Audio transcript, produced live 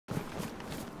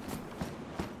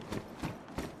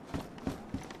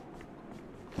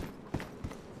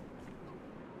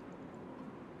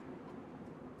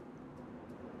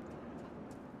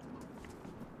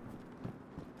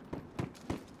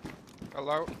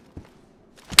Hello?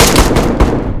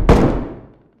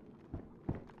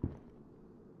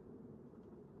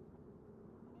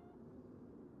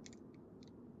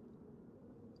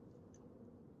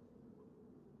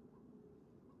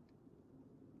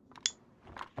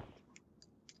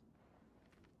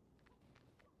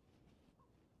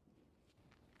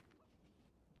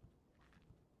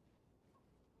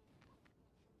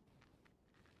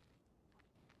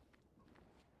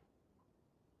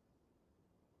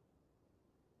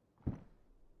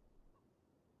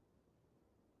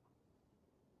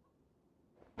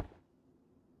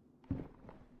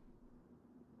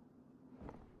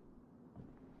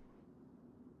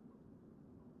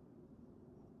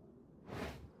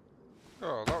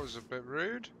 Oh, that was a bit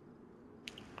rude.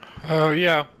 Oh,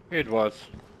 yeah, it was.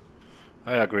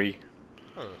 I agree.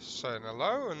 Oh, saying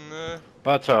hello and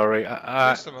But sorry, at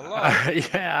least I'm alive.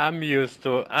 yeah, I'm used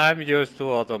to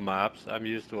other maps.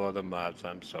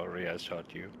 I'm sorry, I shot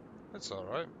you. It's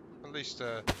alright. At least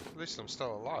I'm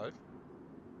still alive.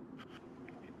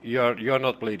 You're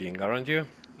not bleeding, aren't you?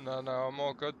 No, no, I'm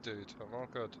all good, dude. I'm all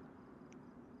good.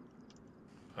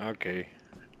 Okay,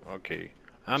 okay.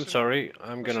 What's I'm your, sorry.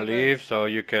 I'm what's gonna your name? leave so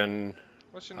you can.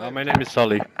 What's your name, My name dude? is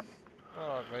Sully.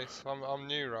 Alright, mate. I'm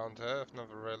new round here. I've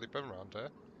never really been round here.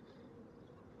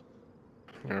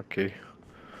 Okay.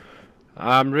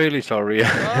 I'm really sorry.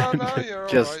 No, no, you're alright,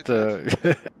 Just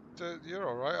dude. You're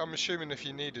alright. I'm assuming if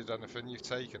you needed anything, you've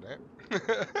taken it.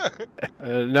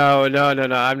 no, no, no,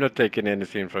 no. I'm not taking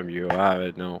anything from you. No,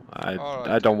 Alright,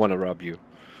 I don't dude. want to rob you.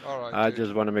 Alright, I dude.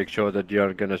 just want to make sure that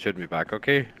you're gonna shoot me back.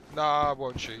 Okay? Nah, I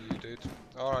won't shoot you, dude.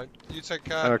 Alright, you take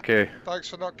care. Okay. Thanks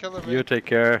for not killing me. You take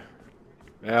care.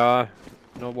 Yeah.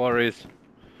 No worries.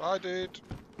 Bye, dude.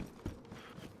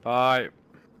 Bye.